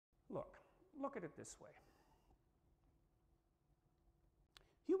look at it this way.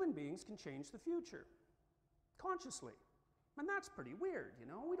 Human beings can change the future, consciously. And that's pretty weird, you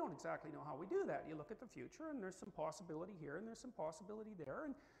know? We don't exactly know how we do that. You look at the future and there's some possibility here and there's some possibility there,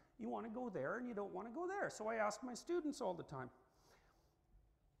 and you want to go there and you don't want to go there. So I ask my students all the time,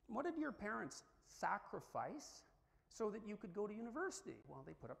 what did your parents sacrifice so that you could go to university? Well,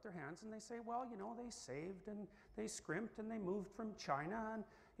 they put up their hands and they say, well, you know, they saved and they scrimped and they moved from China and,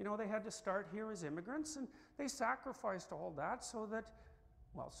 you know, they had to start here as immigrants and they sacrificed all that so that,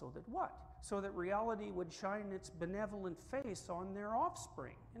 well, so that what? So that reality would shine its benevolent face on their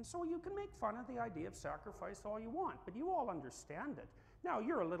offspring. And so you can make fun of the idea of sacrifice all you want, but you all understand it. Now,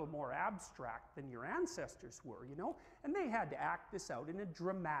 you're a little more abstract than your ancestors were, you know, and they had to act this out in a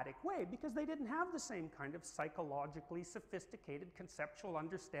dramatic way because they didn't have the same kind of psychologically sophisticated conceptual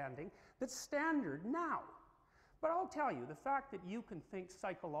understanding that's standard now. But I'll tell you, the fact that you can think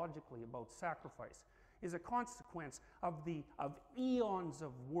psychologically about sacrifice is a consequence of eons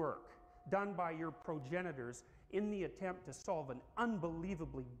of work done by your progenitors in the attempt to solve an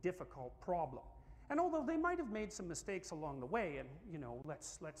unbelievably difficult problem. And although they might have made some mistakes along the way, and you know,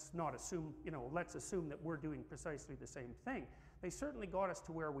 let's not assume, you know, let's assume that we're doing precisely the same thing, they certainly got us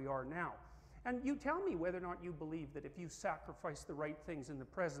to where we are now. And you tell me whether or not you believe that if you sacrifice the right things in the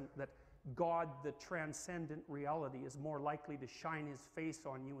present, that God, the transcendent reality, is more likely to shine his face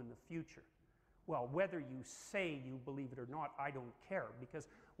on you in the future. Well, whether you say you believe it or not, I don't care, because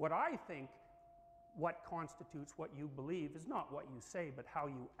what I think, what constitutes what you believe is not what you say, but how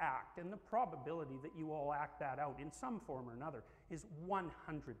you act. And the probability that you all act that out in some form or another is 100%.